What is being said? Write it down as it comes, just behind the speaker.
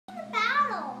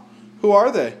Who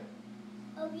are they?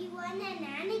 Obi-Wan and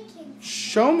Anakin.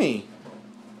 Show me.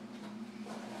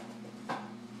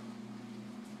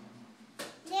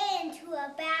 They're into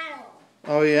a battle.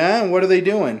 Oh yeah? And what are they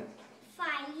doing?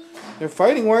 Fighting. They're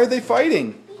fighting. Why are they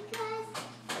fighting? Because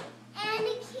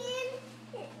Anakin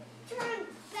turned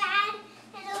bad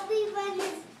and Obi-Wan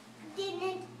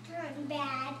didn't turn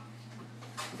bad.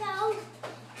 So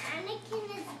Anakin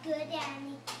is good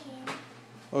Anakin.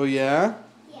 Oh yeah?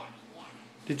 Yeah.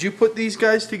 Did you put these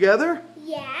guys together?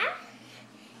 Yeah.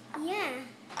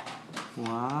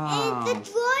 Wow. And the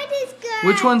droid is good.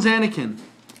 Which one's Anakin?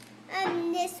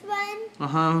 This one.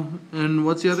 Uh-huh. And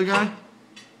what's the other guy?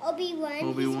 Obi-Wan.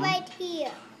 Obi-Wan. He's right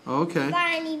here. Okay.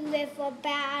 Fighting with a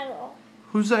battle.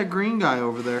 Who's that green guy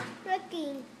over there?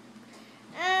 Looking.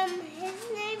 His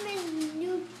name is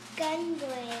Newt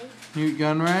Gunray. Newt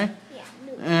Gunray? Yeah,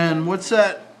 Newt. And what's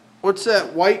that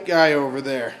white guy over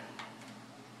there?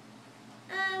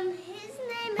 His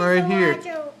name Right is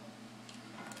here.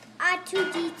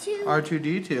 R2-D2.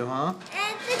 R2-D2, huh?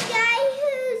 And the guy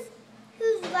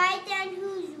who's white and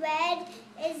who's red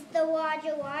is the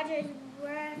Roger.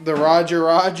 The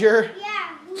Roger?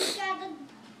 Yeah, who's got a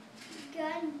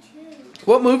gun too.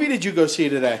 What movie did you go see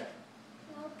today?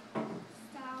 Well,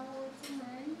 Star Wars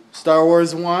 1. Star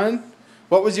Wars 1?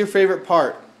 What was your favorite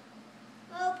part?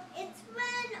 Well, it's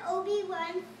when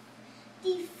Obi-Wan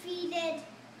defeated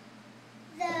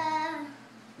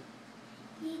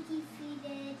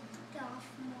Darth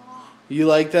Maul. You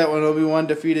like that when Obi-Wan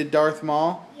defeated Darth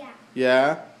Maul? Yeah.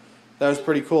 Yeah? That was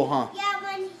pretty cool, huh? Yeah,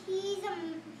 when he's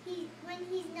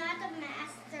not a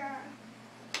master.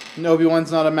 And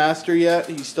Obi-Wan's not a master yet?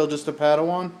 He's still just a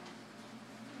Padawan?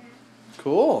 Yeah.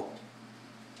 Cool.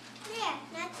 Yeah,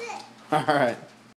 that's it. Alright.